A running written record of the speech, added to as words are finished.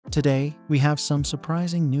Today, we have some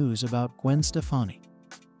surprising news about Gwen Stefani.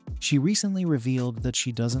 She recently revealed that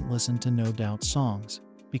she doesn't listen to No Doubt songs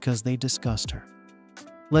because they disgust her.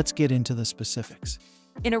 Let's get into the specifics.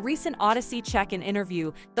 In a recent Odyssey check-in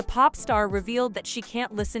interview, the pop star revealed that she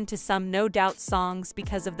can't listen to some No Doubt songs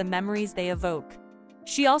because of the memories they evoke.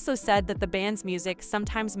 She also said that the band's music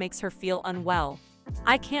sometimes makes her feel unwell.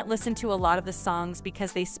 "I can't listen to a lot of the songs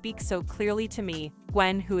because they speak so clearly to me,"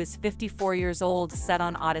 Gwen, who is 54 years old, said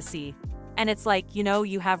on Odyssey. "And it's like,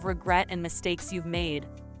 you have regret and mistakes you've made.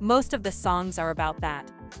 Most of the songs are about that."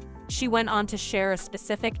 She went on to share a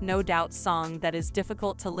specific No Doubt song that is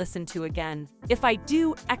difficult to listen to again. "If I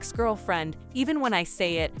do, ex-girlfriend, even when I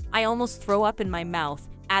say it, I almost throw up in my mouth,"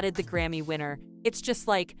 added the Grammy winner. "It's just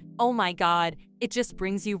like, oh my God, it just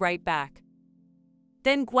brings you right back."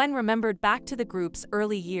 Then Gwen remembered back to the group's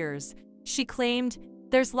early years. She claimed,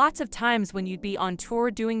 "There's lots of times when you'd be on tour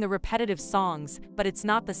doing the repetitive songs, but it's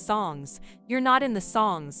not the songs. You're not in the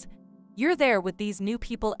songs. You're there with these new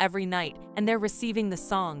people every night, and they're receiving the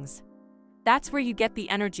songs. That's where you get the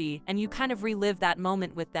energy, and you kind of relive that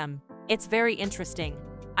moment with them. It's very interesting.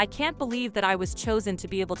 I can't believe that I was chosen to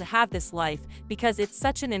be able to have this life, because it's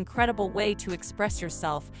such an incredible way to express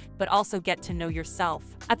yourself, but also get to know yourself."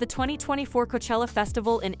 At the 2024 Coachella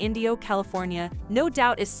Festival in Indio, California, No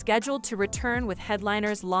Doubt is scheduled to return with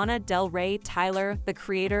headliners Lana Del Rey, Tyler, the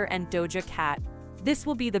Creator, and Doja Cat. This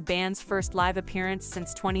will be the band's first live appearance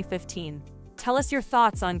since 2015. Tell us your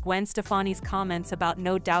thoughts on Gwen Stefani's comments about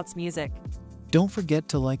No Doubt's music. Don't forget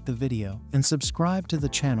to like the video and subscribe to the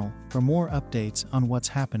channel for more updates on what's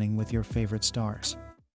happening with your favorite stars.